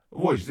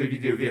Watch the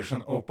video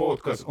version of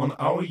podcast on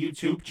our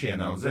YouTube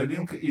channel. The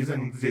link is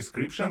in the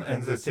description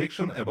and the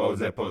section about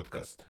the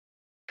podcast.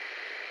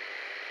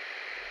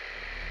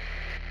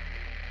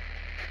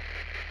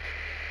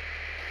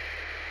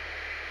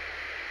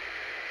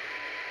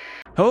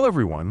 Hello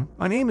everyone,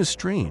 my name is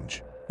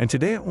Strange, and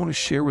today I want to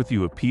share with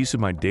you a piece of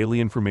my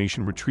daily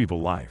information retrieval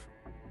life.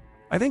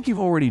 I think you've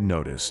already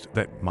noticed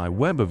that my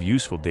web of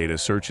useful data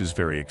search is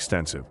very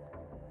extensive,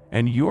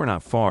 and you are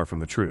not far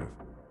from the truth.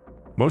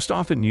 Most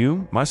often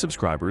you, my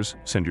subscribers,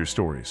 send your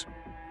stories.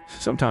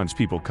 Sometimes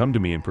people come to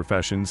me in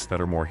professions that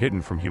are more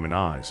hidden from human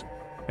eyes,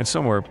 and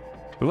somewhere,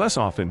 but less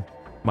often,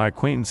 my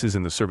acquaintances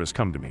in the service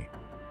come to me.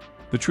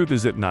 The truth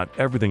is that not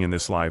everything in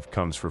this life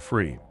comes for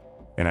free,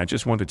 and I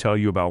just want to tell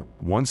you about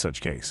one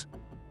such case.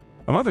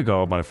 A month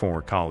ago, my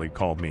former colleague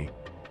called me,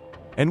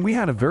 and we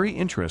had a very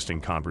interesting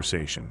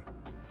conversation.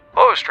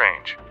 Hello,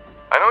 Strange.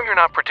 I know you're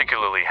not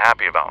particularly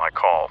happy about my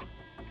call,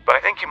 but I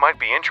think you might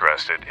be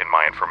interested in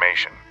my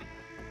information.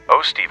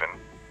 Oh, Stephen,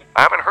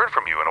 I haven't heard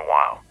from you in a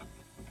while.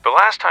 The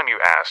last time you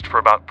asked for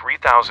about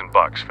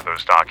 $3,000 for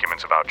those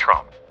documents about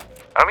Trump.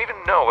 I don't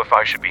even know if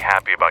I should be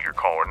happy about your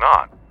call or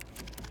not.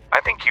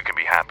 I think you can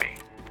be happy.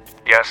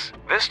 Yes,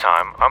 this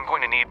time I'm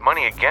going to need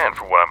money again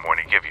for what I'm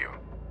going to give you.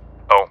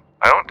 Oh,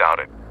 I don't doubt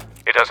it.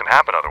 It doesn't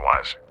happen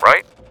otherwise,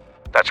 right?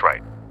 That's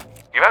right.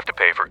 You have to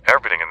pay for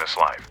everything in this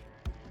life.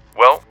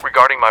 Well,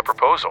 regarding my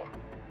proposal,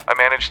 I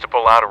managed to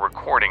pull out a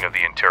recording of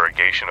the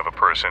interrogation of a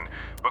person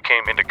who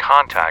came into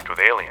contact with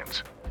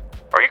aliens.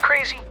 Are you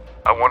crazy?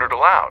 I wondered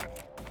aloud.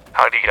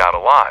 How did he get out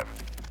alive?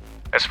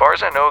 As far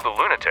as I know, the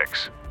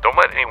lunatics don't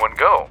let anyone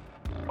go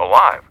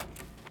alive.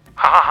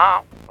 Ha ha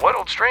ha, what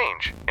old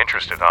Strange?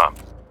 Interested, huh?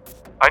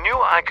 I knew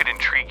I could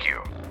intrigue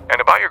you,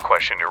 and about your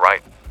question, you're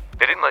right.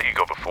 They didn't let you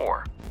go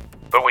before.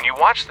 But when you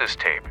watch this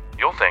tape,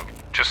 you'll think,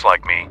 just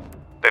like me,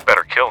 they'd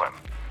better kill him.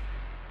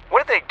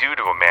 What did they do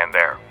to a man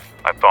there?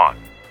 I thought.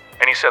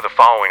 And he said the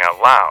following out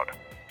loud.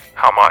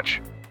 How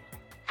much?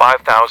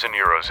 5,000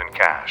 euros in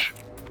cash.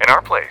 In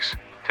our place,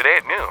 today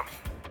at noon.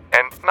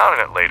 And not a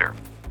minute later.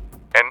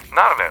 And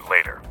not a minute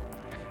later.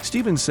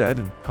 Stephen said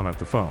and hung up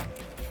the phone.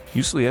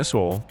 Usually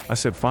asshole, I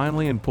said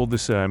finally and pulled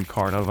this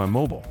card out of my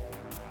mobile.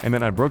 And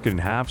then I broke it in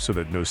half so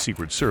that no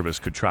Secret Service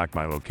could track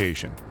my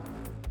location.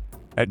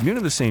 At noon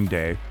of the same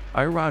day,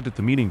 I arrived at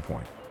the meeting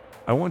point.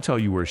 I won't tell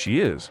you where she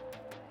is,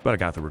 but I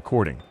got the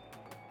recording.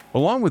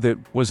 Along with it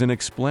was an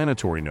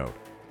explanatory note,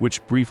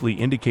 which briefly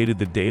indicated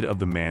the date of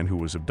the man who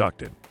was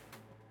abducted,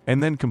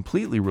 and then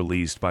completely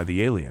released by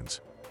the aliens.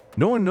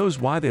 No one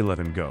knows why they let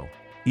him go,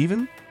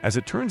 even, as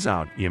it turns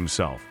out, he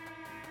himself.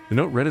 The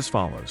note read as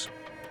follows.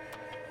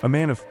 A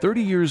man of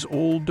 30 years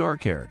old,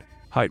 dark-haired,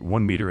 height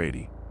 1.80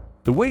 meters.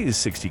 The weight is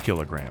 60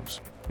 kilograms.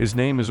 His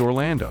name is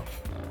Orlando.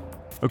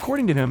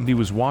 According to him, he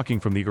was walking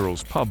from the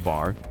Earl's Pub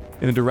bar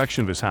in the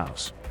direction of his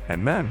house,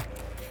 and then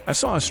I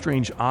saw a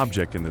strange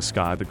object in the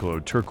sky that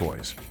glowed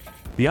turquoise.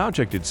 The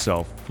object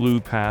itself flew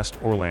past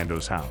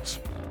Orlando's house.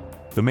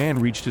 The man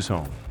reached his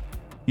home.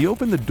 He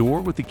opened the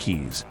door with the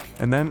keys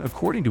and then,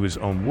 according to his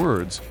own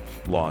words,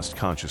 lost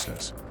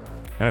consciousness.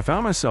 And I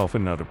found myself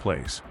in another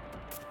place.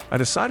 I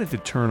decided to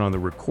turn on the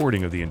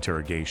recording of the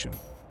interrogation.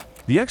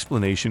 The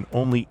explanation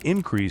only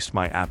increased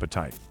my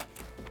appetite.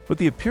 But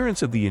the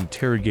appearance of the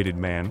interrogated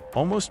man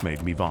almost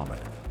made me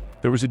vomit.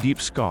 There was a deep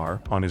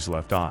scar on his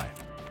left eye.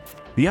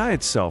 The eye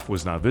itself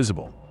was not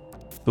visible.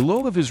 The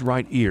lobe of his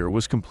right ear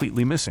was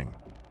completely missing.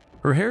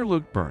 Her hair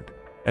looked burnt,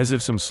 as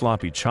if some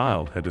sloppy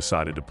child had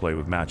decided to play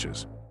with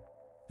matches.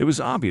 It was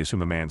obvious from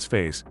the man's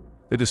face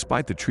that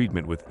despite the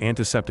treatment with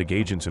antiseptic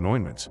agents and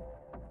ointments,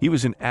 he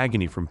was in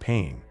agony from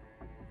pain.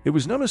 It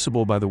was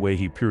noticeable by the way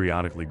he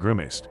periodically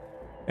grimaced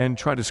and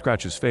tried to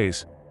scratch his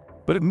face,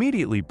 but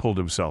immediately pulled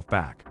himself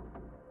back.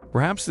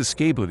 Perhaps the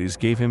scabies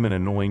gave him an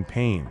annoying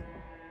pain.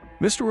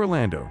 Mr.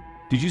 Orlando,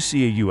 did you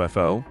see a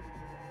UFO?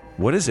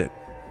 What is it?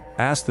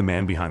 Asked the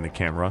man behind the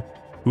camera,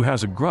 who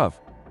has a gruff,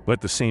 but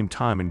at the same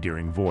time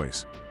endearing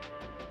voice.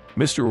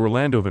 Mr.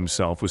 Orlando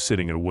himself was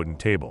sitting at a wooden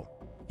table.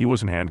 He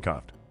wasn't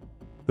handcuffed.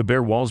 The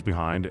bare walls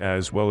behind,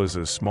 as well as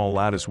a small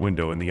lattice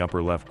window in the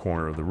upper left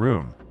corner of the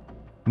room.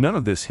 None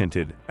of this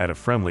hinted at a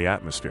friendly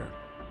atmosphere.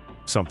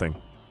 Something,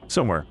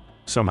 somewhere,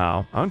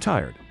 somehow, I'm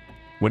tired.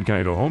 When can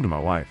I go home to my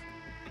wife?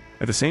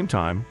 At the same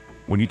time,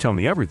 when you tell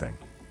me everything.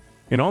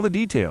 In all the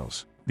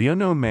details, the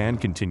unknown man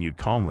continued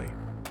calmly.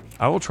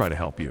 I will try to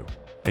help you.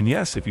 And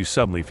yes, if you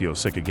suddenly feel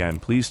sick again,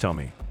 please tell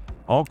me.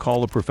 I'll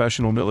call a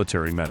professional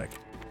military medic.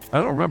 I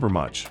don't remember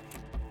much.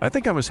 I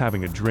think I was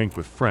having a drink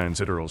with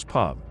friends at Earl's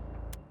Pub.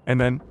 And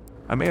then,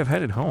 I may have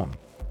headed home.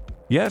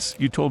 Yes,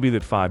 you told me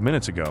that 5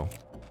 minutes ago.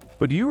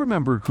 But do you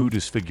remember who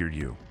disfigured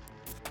you?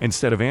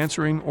 Instead of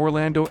answering,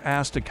 Orlando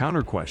asked a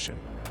counter-question.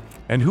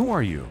 And who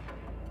are you?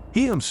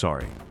 I'm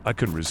sorry, I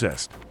couldn't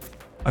resist.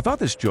 I thought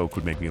this joke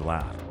would make me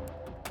laugh.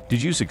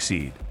 Did you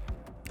succeed?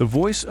 The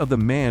voice of the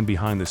man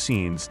behind the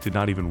scenes did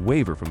not even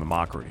waver from the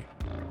mockery.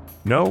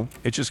 No,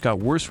 it just got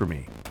worse for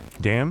me.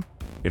 Damn,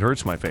 it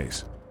hurts my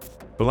face.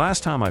 The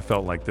last time I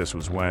felt like this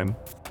was when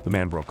the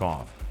man broke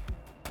off.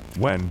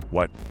 When,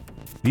 what?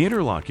 The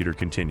interlocutor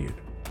continued.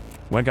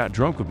 when I got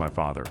drunk with my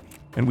father,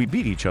 and we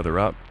beat each other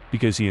up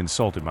because he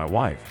insulted my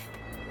wife.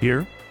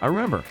 Here, I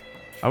remember,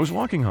 I was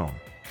walking home.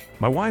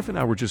 My wife and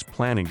I were just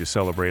planning to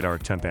celebrate our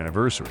 10th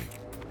anniversary.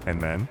 And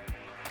then,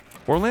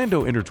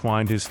 Orlando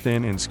intertwined his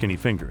thin and skinny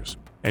fingers,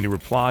 and he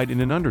replied in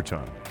an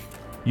undertone,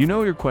 "You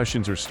know your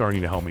questions are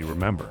starting to help me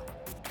remember,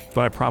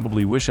 but I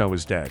probably wish I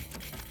was dead.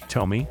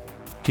 Tell me,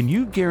 can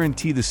you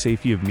guarantee the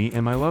safety of me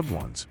and my loved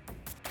ones?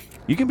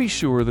 You can be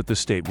sure that the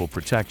state will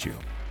protect you."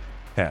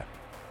 Heh.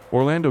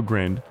 Orlando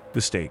grinned.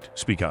 "The state,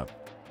 speak up.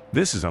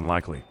 This is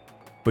unlikely,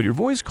 but your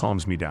voice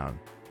calms me down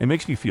and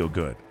makes me feel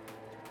good.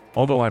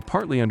 Although I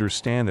partly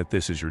understand that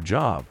this is your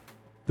job."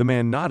 The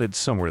man nodded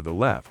somewhere to the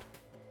left.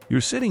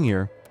 "You're sitting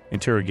here,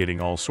 interrogating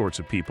all sorts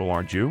of people,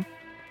 aren't you?"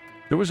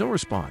 There was no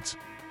response.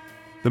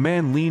 The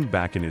man leaned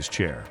back in his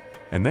chair,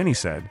 and then he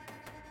said,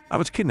 "I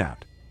was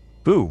kidnapped."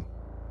 Boo!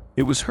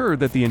 It was heard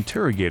that the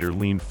interrogator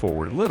leaned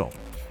forward a little.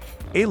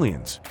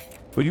 "Aliens.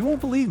 But you won't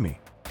believe me."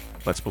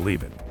 "Let's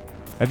believe it.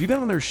 Have you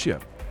been on their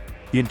ship?"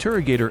 The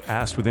interrogator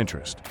asked with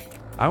interest.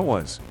 "I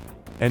was.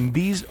 And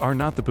these are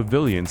not the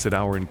pavilions that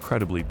our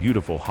incredibly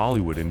beautiful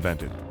Hollywood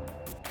invented.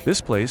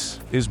 This place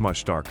is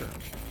much darker.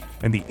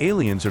 And the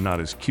aliens are not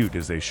as cute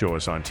as they show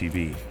us on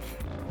TV.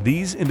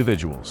 These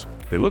individuals,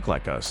 they look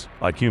like us,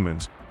 like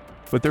humans,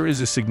 but there is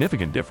a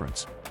significant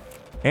difference."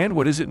 "And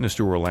what is it,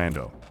 Mr.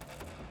 Orlando?"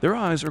 "Their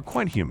eyes are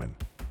quite human,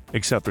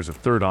 except there's a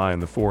third eye in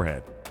the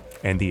forehead,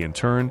 and the in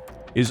turn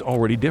is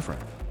already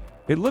different.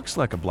 It looks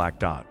like a black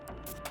dot.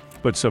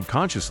 But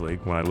subconsciously,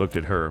 when I looked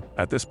at her,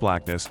 at this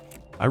blackness,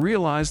 I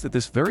realized that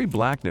this very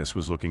blackness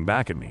was looking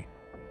back at me.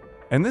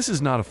 And this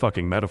is not a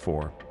fucking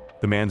metaphor."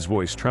 The man's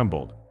voice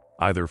trembled,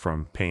 either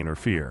from pain or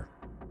fear.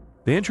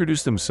 "They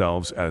introduced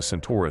themselves as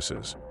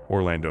Centauruses,"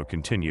 Orlando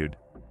continued.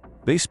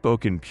 "They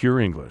spoke in pure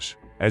English,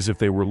 as if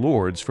they were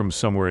lords from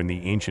somewhere in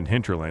the ancient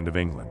hinterland of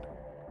England.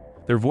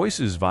 Their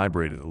voices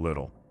vibrated a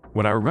little.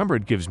 When I remember,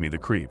 it gives me the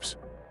creeps."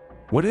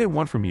 "What do they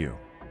want from you?"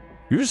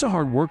 "You're just a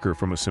hard worker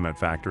from a cement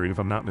factory, if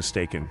I'm not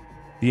mistaken,"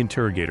 the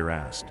interrogator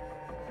asked.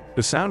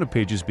 The sound of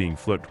pages being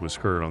flipped was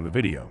heard on the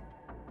video.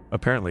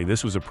 Apparently,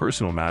 this was a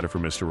personal matter for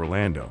Mr.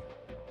 Orlando.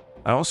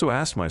 I also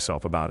asked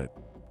myself about it.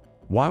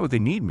 Why would they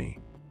need me?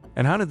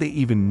 And how did they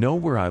even know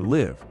where I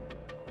live?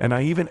 And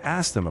I even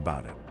asked them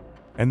about it.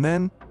 And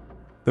then,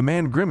 the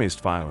man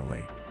grimaced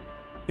violently.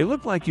 It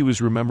looked like he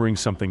was remembering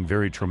something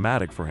very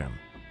traumatic for him.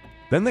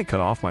 Then they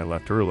cut off my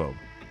left earlobe,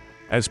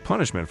 as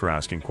punishment for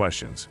asking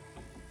questions.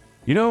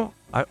 "You know,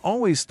 I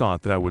always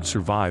thought that I would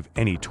survive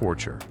any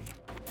torture.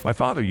 My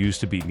father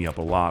used to beat me up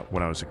a lot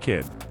when I was a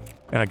kid,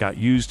 and I got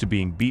used to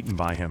being beaten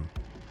by him.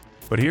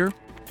 But here,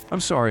 I'm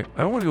sorry,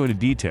 I don't want to go into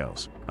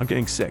details. I'm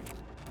getting sick.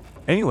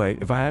 Anyway,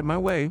 if I had my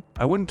way,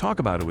 I wouldn't talk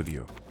about it with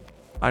you."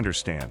 "I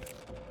understand.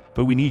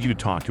 But we need you to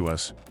talk to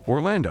us,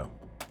 Orlando."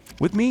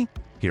 "With me?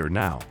 Here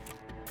now.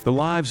 The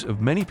lives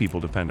of many people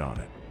depend on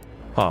it."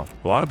 "Huh,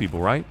 a lot of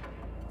people, right?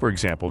 For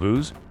example,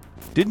 whose?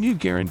 Didn't you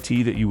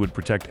guarantee that you would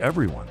protect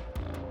everyone?"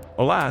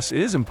 "Alas, it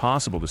is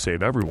impossible to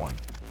save everyone.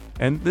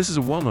 And this is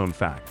a well-known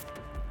fact.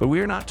 But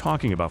we are not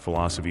talking about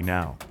philosophy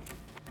now.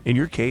 In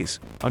your case,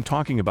 I'm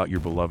talking about your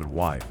beloved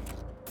wife.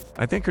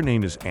 I think her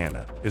name is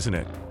Anna, isn't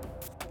it?"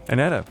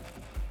 "Annetta."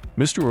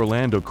 Mr.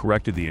 Orlando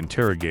corrected the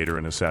interrogator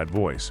in a sad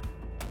voice.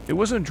 "It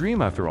wasn't a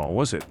dream after all,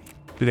 was it?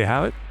 Did they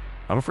have it?"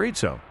 "I'm afraid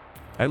so.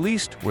 At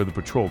least where the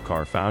patrol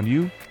car found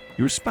you,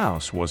 your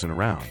spouse wasn't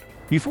around."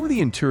 Before the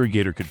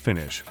interrogator could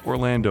finish,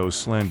 Orlando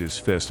slammed his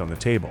fist on the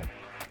table.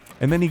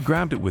 And then he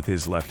grabbed it with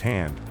his left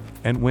hand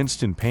and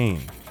winced in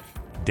pain.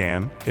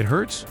 "Damn, it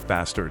hurts,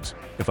 bastards.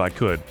 If I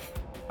could,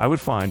 I would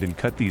find and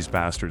cut these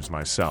bastards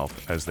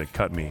myself as they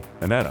cut me.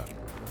 Annetta.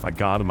 My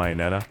God, my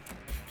Annetta.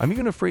 I'm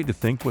even afraid to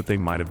think what they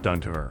might have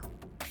done to her."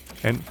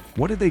 "And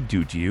what did they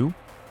do to you?"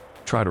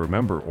 "Try to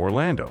remember,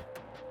 Orlando.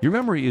 Your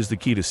memory is the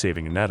key to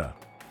saving Annetta."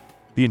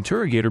 The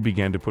interrogator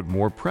began to put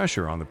more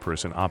pressure on the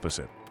person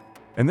opposite.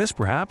 "And this,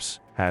 perhaps,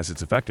 has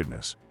its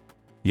effectiveness."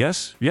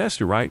 Yes,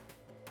 you're right.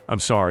 I'm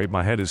sorry,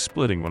 my head is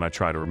splitting when I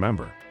try to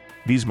remember.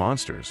 These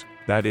monsters,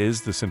 that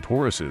is, the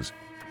Centauruses,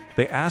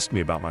 they asked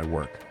me about my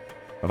work.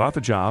 About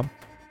the job?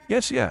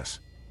 Yes.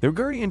 They're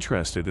very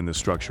interested in the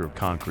structure of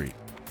concrete,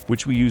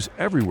 which we use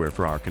everywhere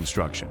for our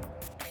construction.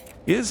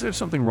 Is there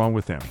something wrong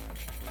with them?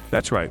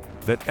 That's right,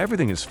 that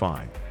everything is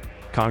fine.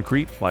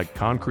 Concrete like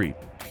concrete.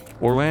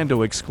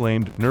 Orlando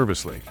exclaimed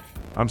nervously.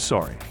 I'm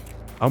sorry.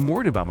 I'm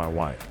worried about my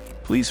wife.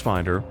 Please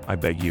find her, I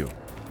beg you.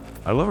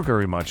 I love her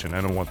very much and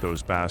I don't want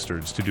those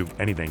bastards to do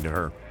anything to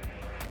her.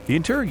 The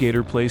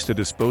interrogator placed a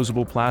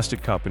disposable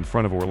plastic cup in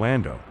front of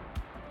Orlando,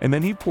 and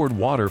then he poured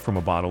water from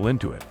a bottle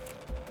into it.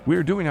 We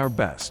are doing our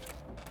best,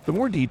 but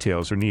more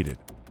details are needed.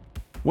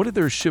 What did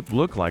their ship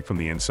look like from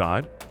the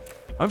inside?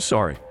 I'm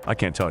sorry, I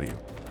can't tell you.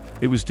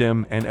 It was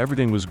dim and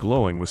everything was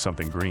glowing with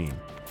something green.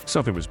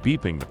 Something was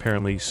beeping,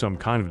 apparently some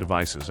kind of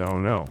devices, I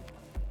don't know.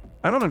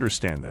 I don't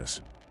understand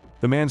this.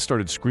 The man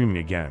started screaming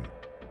again,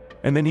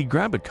 and then he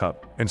grabbed a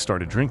cup and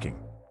started drinking.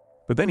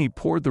 But then he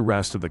poured the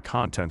rest of the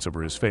contents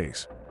over his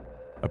face.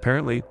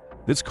 Apparently,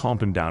 this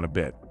calmed him down a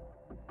bit.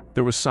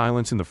 There was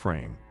silence in the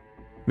frame.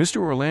 Mr.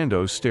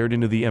 Orlando stared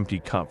into the empty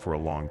cup for a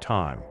long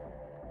time.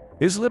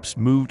 His lips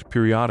moved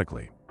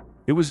periodically.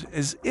 It was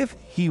as if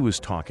he was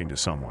talking to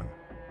someone.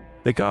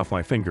 They cut off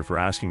my finger for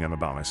asking him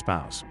about my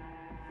spouse.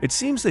 It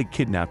seems they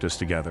kidnapped us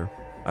together.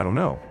 I don't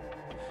know.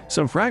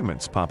 Some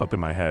fragments pop up in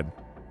my head,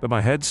 but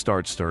my head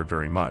starts stirred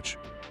very much.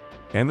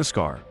 And the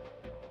scar.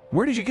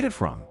 Where did you get it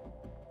from?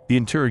 The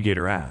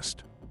interrogator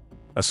asked.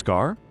 A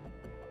scar?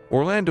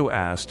 Orlando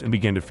asked and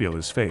began to feel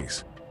his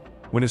face.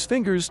 When his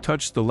fingers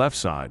touched the left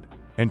side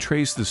and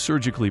traced the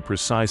surgically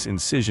precise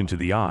incision to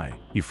the eye,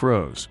 he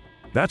froze.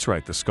 That's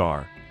right, the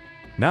scar.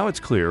 Now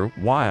it's clear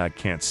why I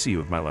can't see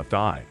with my left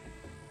eye.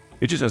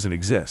 It just doesn't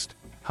exist.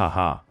 Ha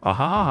ha. Ah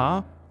ha ha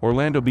ha.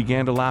 Orlando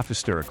began to laugh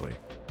hysterically.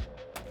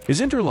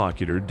 His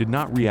interlocutor did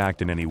not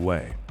react in any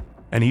way,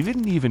 and he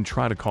didn't even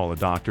try to call a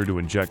doctor to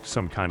inject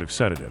some kind of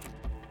sedative.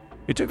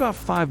 It took about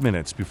 5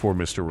 minutes before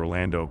Mr.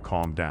 Orlando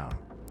calmed down.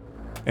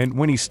 And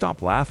when he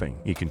stopped laughing,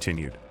 he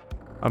continued,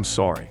 I'm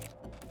sorry.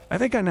 I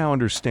think I now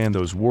understand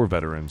those war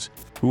veterans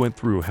who went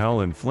through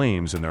hell and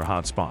flames in their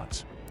hot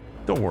spots.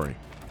 Don't worry.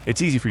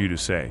 It's easy for you to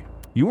say.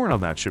 You weren't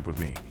on that ship with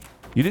me.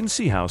 You didn't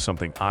see how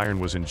something iron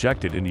was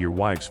injected into your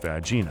wife's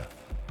vagina.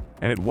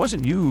 And it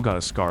wasn't you who got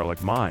a scar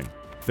like mine,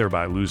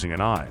 thereby losing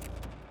an eye.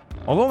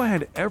 Although I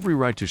had every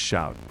right to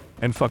shout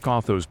and fuck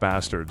off those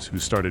bastards who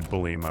started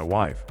bullying my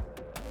wife.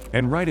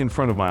 And right in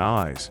front of my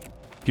eyes.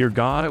 Dear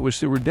God, I wish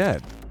they were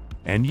dead.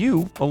 And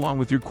you, along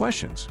with your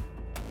questions.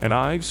 And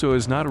I, so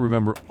as not to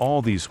remember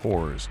all these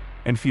horrors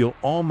and feel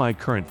all my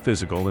current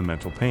physical and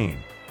mental pain.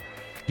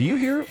 Do you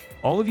hear,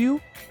 all of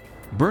you?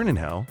 Burn in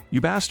hell,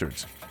 you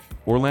bastards.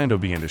 Orlando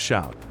began to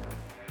shout.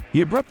 He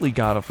abruptly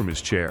got up from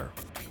his chair,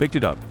 picked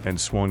it up, and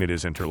swung at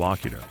his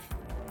interlocutor.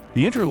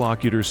 The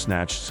interlocutor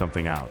snatched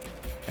something out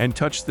and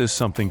touched this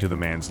something to the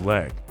man's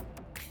leg.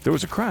 There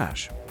was a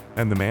crash,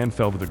 and the man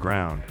fell to the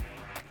ground.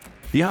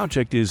 The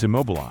object is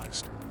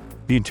immobilized.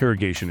 The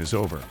interrogation is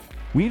over.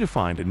 We need to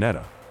find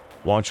Annetta.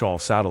 Launch all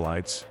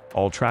satellites,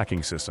 all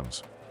tracking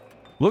systems.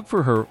 Look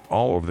for her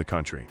all over the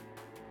country.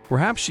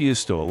 Perhaps she is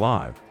still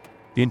alive,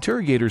 the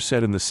interrogator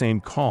said in the same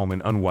calm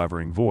and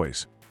unwavering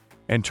voice,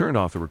 and turned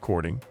off the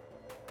recording.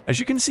 As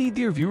you can see,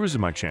 dear viewers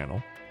of my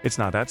channel, it's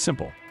not that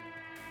simple.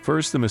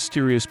 First, the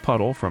mysterious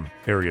puddle from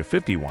Area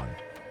 51.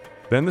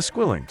 Then the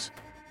squillings.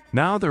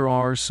 Now there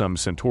are some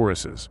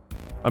Centauruses.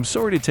 I'm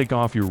sorry to take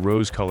off your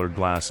rose-colored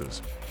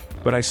glasses,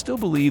 but I still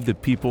believe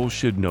that people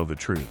should know the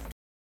truth.